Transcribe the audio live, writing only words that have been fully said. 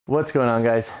What's going on,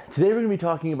 guys? Today we're going to be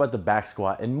talking about the back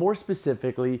squat, and more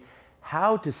specifically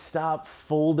how to stop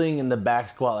folding in the back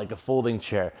squat like a folding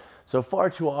chair. So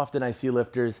far too often I see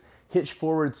lifters hitch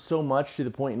forward so much to the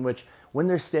point in which when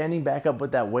they're standing back up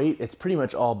with that weight, it's pretty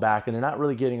much all back and they're not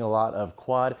really getting a lot of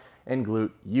quad and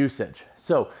glute usage.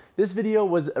 So this video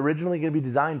was originally going to be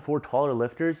designed for taller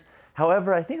lifters.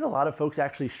 However, I think a lot of folks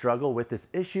actually struggle with this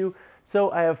issue. So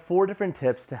I have 4 different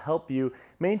tips to help you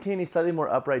maintain a slightly more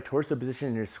upright torso position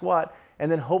in your squat,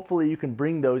 and then hopefully you can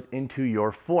bring those into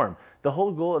your form. The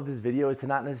whole goal of this video is to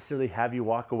not necessarily have you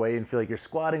walk away and feel like you're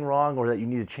squatting wrong or that you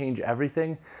need to change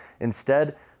everything.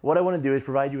 Instead, what I want to do is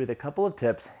provide you with a couple of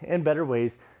tips and better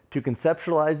ways to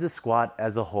conceptualize the squat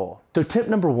as a whole. So tip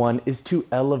number 1 is to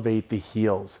elevate the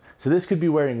heels. So this could be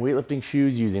wearing weightlifting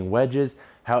shoes, using wedges.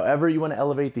 However you want to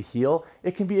elevate the heel,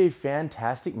 it can be a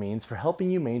fantastic means for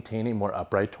helping you maintain a more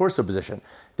upright torso position.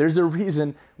 There's a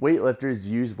reason weightlifters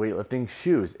use weightlifting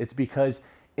shoes. It's because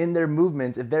in their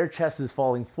movements, if their chest is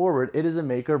falling forward, it is a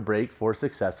make or break for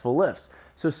successful lifts.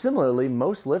 So similarly,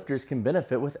 most lifters can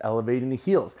benefit with elevating the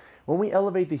heels. When we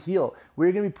elevate the heel,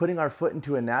 we're going to be putting our foot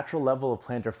into a natural level of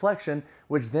plantar flexion,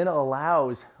 which then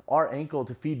allows our ankle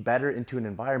to feed better into an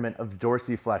environment of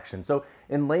dorsiflexion. So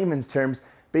in layman's terms,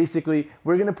 basically,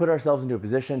 we're going to put ourselves into a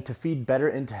position to feed better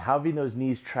into having those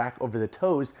knees track over the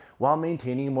toes while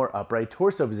maintaining a more upright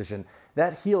torso position.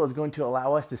 That heel is going to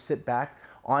allow us to sit back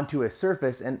onto a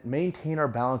surface and maintain our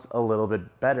balance a little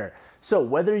bit better. So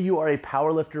whether you are a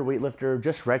power lifter, weightlifter, or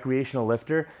just recreational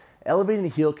lifter, elevating the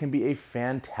heel can be a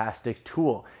fantastic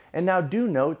tool. And now do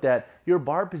note that your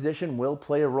bar position will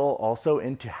play a role also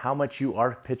into how much you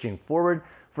are pitching forward.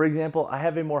 For example, I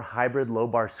have a more hybrid low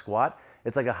bar squat.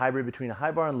 It's like a hybrid between a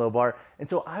high bar and low bar. And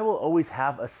so I will always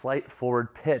have a slight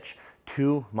forward pitch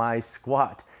to my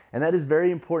squat. And that is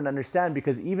very important to understand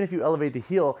because even if you elevate the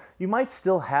heel, you might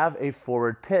still have a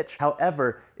forward pitch.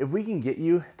 However, if we can get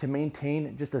you to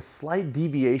maintain just a slight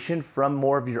deviation from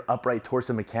more of your upright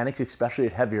torso mechanics, especially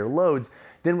at heavier loads,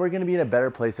 then we're gonna be in a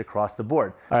better place across the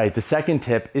board. All right, the second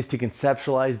tip is to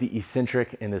conceptualize the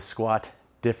eccentric in the squat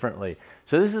differently.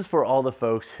 So this is for all the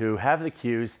folks who have the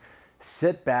cues,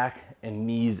 sit back and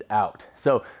knees out.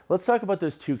 So let's talk about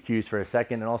those 2 cues for a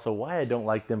second and also why I don't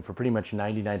like them for pretty much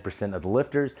 99% of the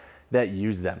lifters that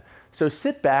use them. So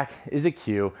sit back is a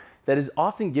cue that is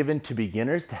often given to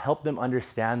beginners to help them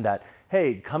understand that,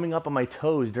 hey, coming up on my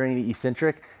toes during the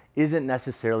eccentric isn't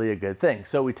necessarily a good thing.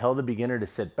 So we tell the beginner to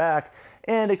sit back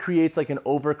and it creates like an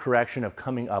overcorrection of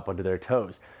coming up onto their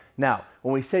toes. Now,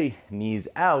 when we say knees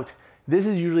out, this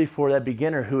is usually for that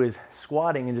beginner who is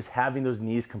squatting and just having those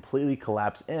knees completely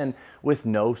collapse in with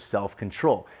no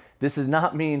self-control. This does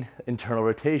not mean internal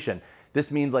rotation. This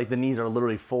means like the knees are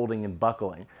literally folding and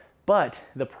buckling. But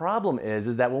the problem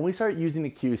is that when we start using the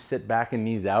cue sit back and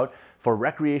knees out for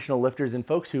recreational lifters and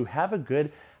folks who have a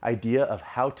good idea of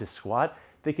how to squat,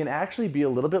 they can actually be a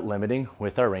little bit limiting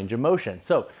with our range of motion.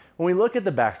 So when we look at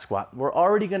the back squat, we're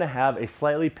already going to have a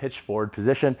slightly pitched forward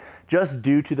position just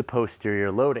due to the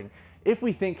posterior loading. If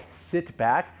we think sit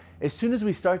back, as soon as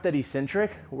we start that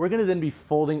eccentric, we're gonna then be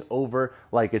folding over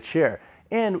like a chair.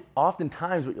 And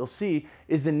oftentimes what you'll see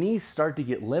is the knees start to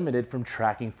get limited from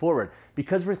tracking forward.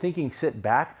 Because we're thinking sit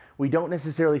back, we don't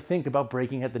necessarily think about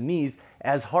breaking at the knees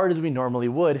as hard as we normally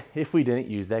would if we didn't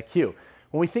use that cue.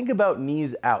 When we think about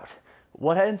knees out,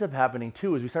 what ends up happening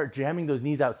too is we start jamming those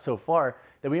knees out so far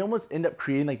that we almost end up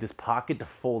creating like this pocket to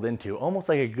fold into, almost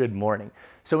like a good morning.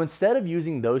 So instead of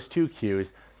using those 2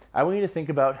 cues, I want you to think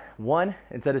about, 1,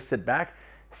 instead of sit back,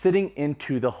 sitting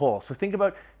into the hole. So think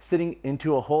about sitting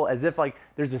into a hole as if like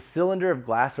there's a cylinder of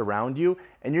glass around you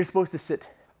and you're supposed to sit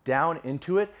down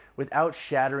into it without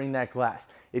shattering that glass.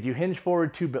 If you hinge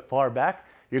forward too far back,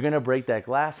 you're gonna break that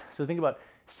glass. So think about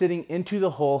sitting into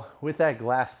the hole with that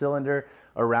glass cylinder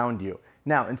around you.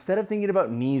 Now, instead of thinking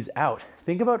about knees out,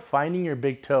 think about finding your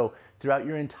big toe throughout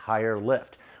your entire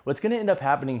lift. What's going to end up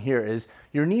happening here is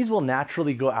your knees will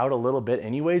naturally go out a little bit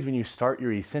anyways when you start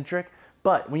your eccentric,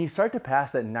 but when you start to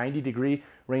pass that 90-degree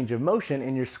range of motion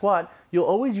in your squat, you'll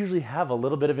always usually have a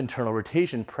little bit of internal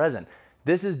rotation present.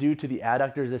 This is due to the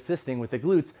adductors assisting with the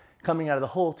glutes coming out of the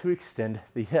hole to extend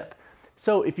the hip.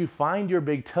 So if you find your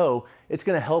big toe, it's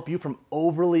going to help you from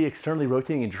overly externally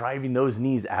rotating and driving those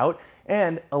knees out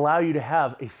and allow you to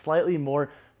have a slightly more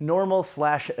normal /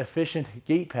 efficient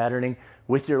gait patterning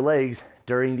with your legs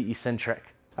during the eccentric.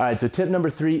 All right, so tip number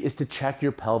 3 is to check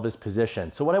your pelvis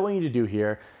position. So what I want you to do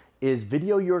here is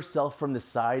video yourself from the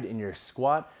side in your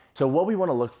squat. So what we want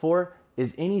to look for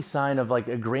is any sign of like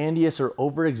a grandiose or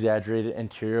over-exaggerated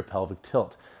anterior pelvic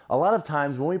tilt. A lot of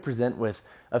times when we present with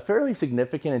a fairly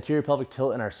significant anterior pelvic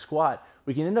tilt in our squat,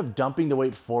 we can end up dumping the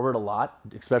weight forward a lot,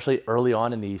 especially early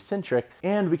on in the eccentric,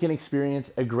 and we can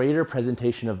experience a greater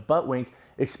presentation of butt wink,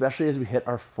 especially as we hit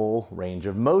our full range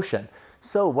of motion.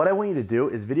 So what I want you to do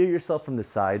is video yourself from the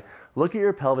side, look at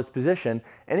your pelvis position,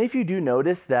 and if you do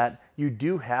notice that you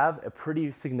do have a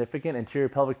pretty significant anterior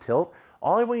pelvic tilt,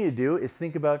 all I want you to do is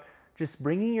think about just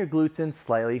bringing your glutes in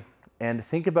slightly and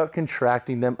think about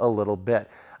contracting them a little bit.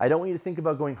 I don't want you to think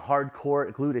about going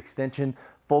hardcore glute extension,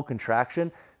 full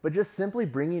contraction, but just simply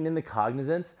bringing in the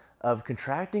cognizance of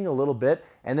contracting a little bit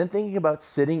and then thinking about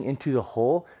sitting into the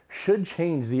hole should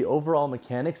change the overall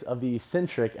mechanics of the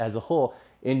eccentric as a whole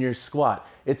in your squat.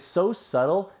 It's so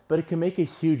subtle, but it can make a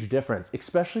huge difference,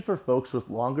 especially for folks with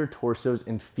longer torsos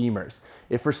and femurs.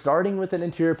 If we're starting with an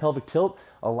anterior pelvic tilt,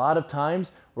 a lot of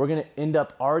times we're gonna end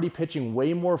up already pitching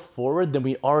way more forward than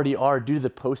we already are due to the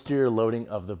posterior loading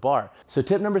of the bar. So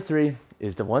tip number 3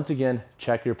 is to once again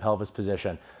check your pelvis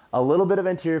position. A little bit of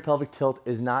anterior pelvic tilt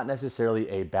is not necessarily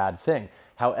a bad thing.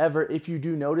 However, if you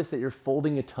do notice that you're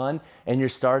folding a ton and you're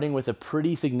starting with a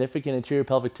pretty significant anterior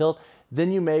pelvic tilt,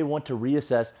 then you may want to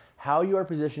reassess how you are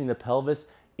positioning the pelvis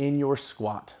in your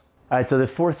squat. All right, so the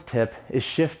 4th tip is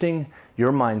shifting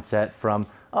your mindset from,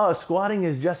 oh, squatting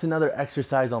is just another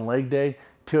exercise on leg day,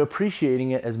 to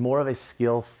appreciating it as more of a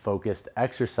skill-focused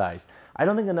exercise. I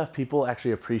don't think enough people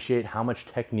actually appreciate how much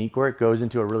technique work goes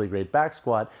into a really great back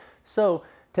squat. So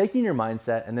taking your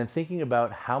mindset and then thinking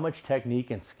about how much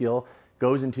technique and skill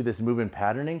goes into this movement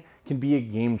patterning can be a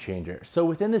game changer. So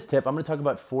within this tip, I'm gonna talk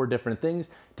about 4 different things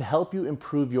to help you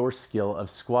improve your skill of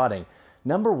squatting.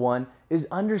 Number 1 is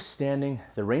understanding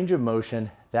the range of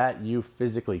motion that you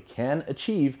physically can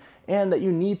achieve and that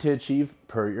you need to achieve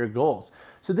per your goals.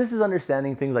 So this is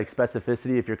understanding things like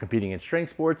specificity if you're competing in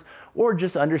strength sports, or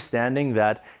just understanding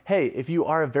that, hey, if you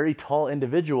are a very tall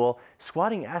individual,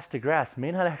 squatting ass to grass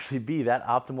may not actually be that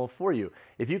optimal for you.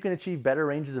 If you can achieve better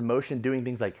ranges of motion doing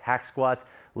things like hack squats,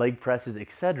 leg presses,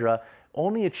 etc.,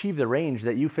 only achieve the range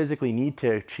that you physically need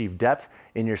to achieve depth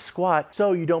in your squat,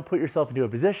 so you don't put yourself into a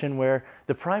position where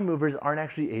the prime movers aren't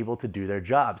actually able to do their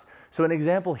jobs. So an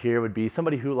example here would be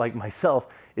somebody who, like myself,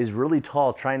 is really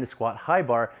tall trying to squat high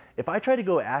bar. If I try to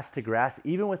go ass to grass,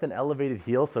 even with an elevated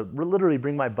heel, so literally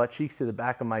bring my butt cheeks to the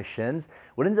back of my shins,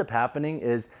 what ends up happening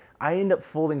is I end up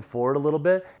folding forward a little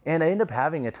bit and I end up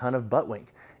having a ton of butt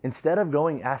wink. Instead of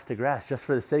going ass to grass just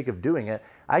for the sake of doing it,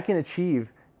 I can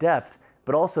achieve depth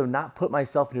but also not put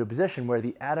myself into a position where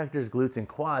the adductors, glutes, and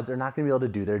quads are not gonna be able to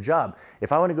do their job.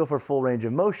 If I wanna go for full range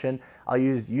of motion, I'll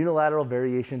use unilateral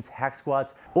variations, hack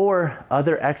squats, or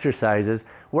other exercises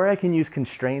where I can use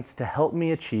constraints to help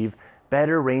me achieve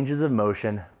better ranges of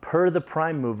motion per the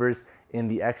prime movers in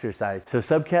the exercise. So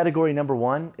subcategory number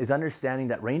 1 is understanding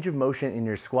that range of motion in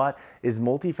your squat is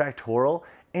multifactorial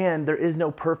and there is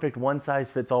no perfect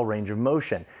one-size-fits-all range of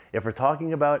motion. If we're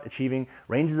talking about achieving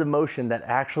ranges of motion that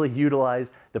actually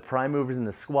utilize the prime movers in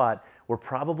the squat, we're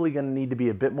probably gonna need to be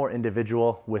a bit more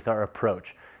individual with our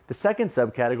approach. The second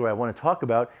subcategory I wanna talk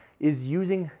about is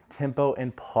using tempo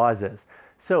and pauses.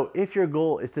 So if your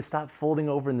goal is to stop folding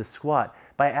over in the squat,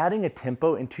 by adding a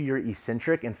tempo into your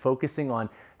eccentric and focusing on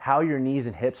how your knees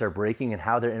and hips are breaking and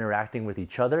how they're interacting with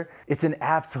each other, it's an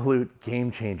absolute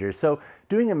game changer. So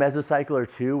doing a mesocycle or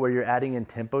 2 where you're adding in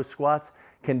tempo squats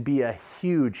can be a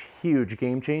huge, huge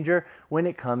game changer when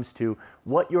it comes to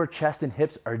what your chest and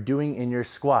hips are doing in your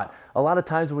squat. A lot of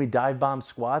times when we dive bomb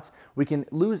squats, we can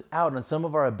lose out on some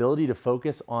of our ability to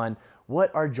focus on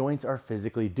what our joints are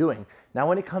physically doing. Now,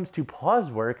 when it comes to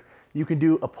pause work, you can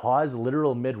do a pause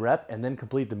literal mid-rep and then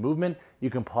complete the movement. You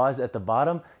can pause at the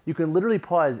bottom. You can literally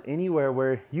pause anywhere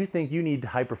where you think you need to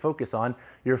hyper-focus on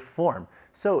your form.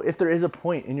 So if there is a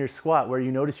point in your squat where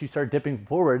you notice you start dipping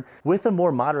forward with a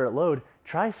more moderate load,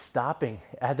 try stopping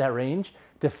at that range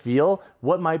to feel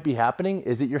what might be happening.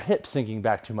 Is it your hips sinking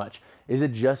back too much? Is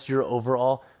it just your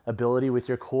overall ability with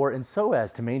your core and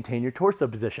psoas to maintain your torso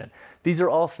position? These are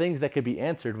all things that could be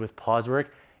answered with pause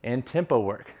work and tempo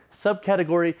work.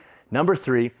 Subcategory number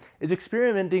 3 is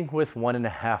experimenting with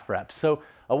 1.5 reps. So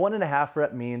a 1.5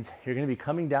 rep means you're gonna be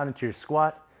coming down into your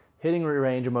squat, hitting your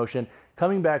range of motion,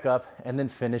 coming back up, and then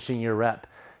finishing your rep.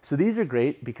 So these are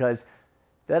great because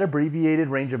that abbreviated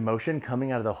range of motion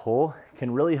coming out of the hole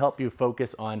can really help you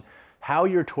focus on how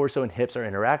your torso and hips are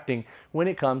interacting when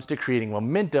it comes to creating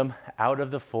momentum out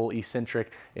of the full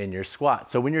eccentric in your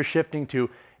squat. So when you're shifting to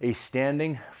a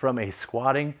standing from a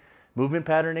squatting movement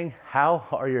patterning, how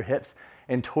are your hips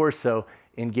and torso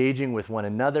engaging with one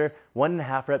another?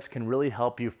 1.5 reps can really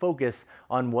help you focus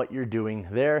on what you're doing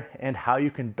there and how you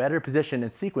can better position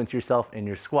and sequence yourself in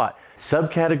your squat.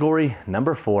 Subcategory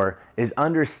number 4 is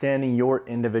understanding your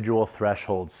individual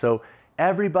thresholds. So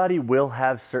Everybody will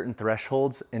have certain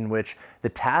thresholds in which the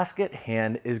task at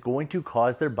hand is going to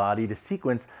cause their body to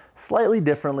sequence slightly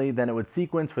differently than it would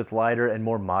sequence with lighter and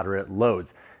more moderate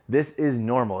loads. This is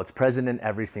normal. It's present in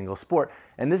every single sport.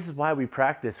 And this is why we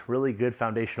practice really good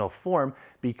foundational form,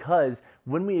 because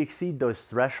when we exceed those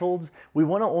thresholds, we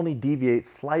want to only deviate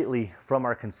slightly from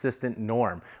our consistent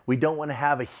norm. We don't want to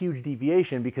have a huge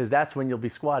deviation, because that's when you'll be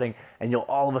squatting and you'll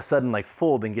all of a sudden like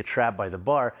fold and get trapped by the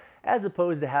bar, as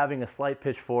opposed to having a slight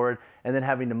pitch forward and then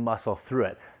having to muscle through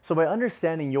it. So by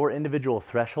understanding your individual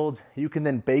thresholds, you can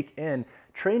then bake in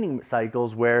training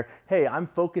cycles where, hey, I'm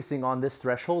focusing on this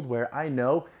threshold where I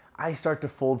know I start to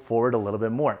fold forward a little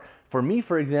bit more. For me,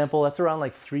 for example, that's around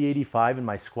like 385 in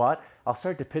my squat. I'll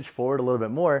start to pitch forward a little bit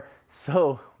more.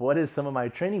 So what has some of my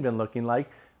training been looking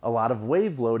like? A lot of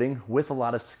wave loading with a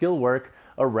lot of skill work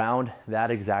around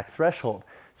that exact threshold.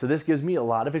 So this gives me a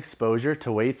lot of exposure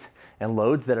to weights and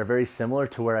loads that are very similar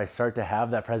to where I start to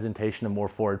have that presentation of more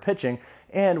forward pitching,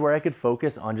 and where I could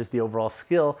focus on just the overall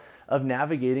skill of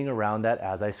navigating around that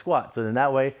as I squat. So then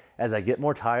that way, as I get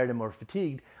more tired and more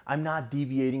fatigued, I'm not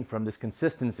deviating from this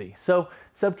consistency. So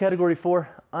subcategory 4,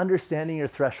 understanding your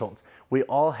thresholds. We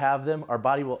all have them. Our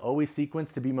body will always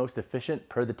sequence to be most efficient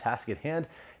per the task at hand,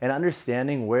 and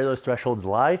understanding where those thresholds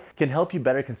lie can help you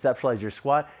better conceptualize your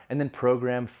squat and then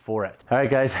program for it. All right,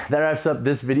 guys, that wraps up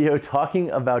this video talking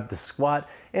about the squat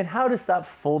and how to stop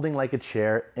folding like a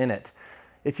chair in it.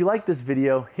 If you like this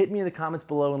video, hit me in the comments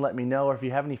below and let me know, or if you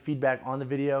have any feedback on the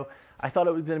video. I thought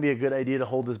it was gonna be a good idea to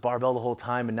hold this barbell the whole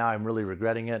time, and now I'm really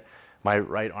regretting it. My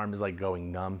right arm is like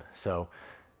going numb, so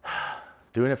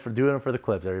doing it for the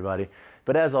clips, everybody.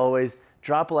 But as always,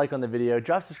 drop a like on the video,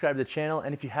 subscribe to the channel,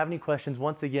 and if you have any questions,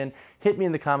 once again, hit me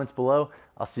in the comments below.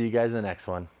 I'll see you guys in the next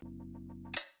one.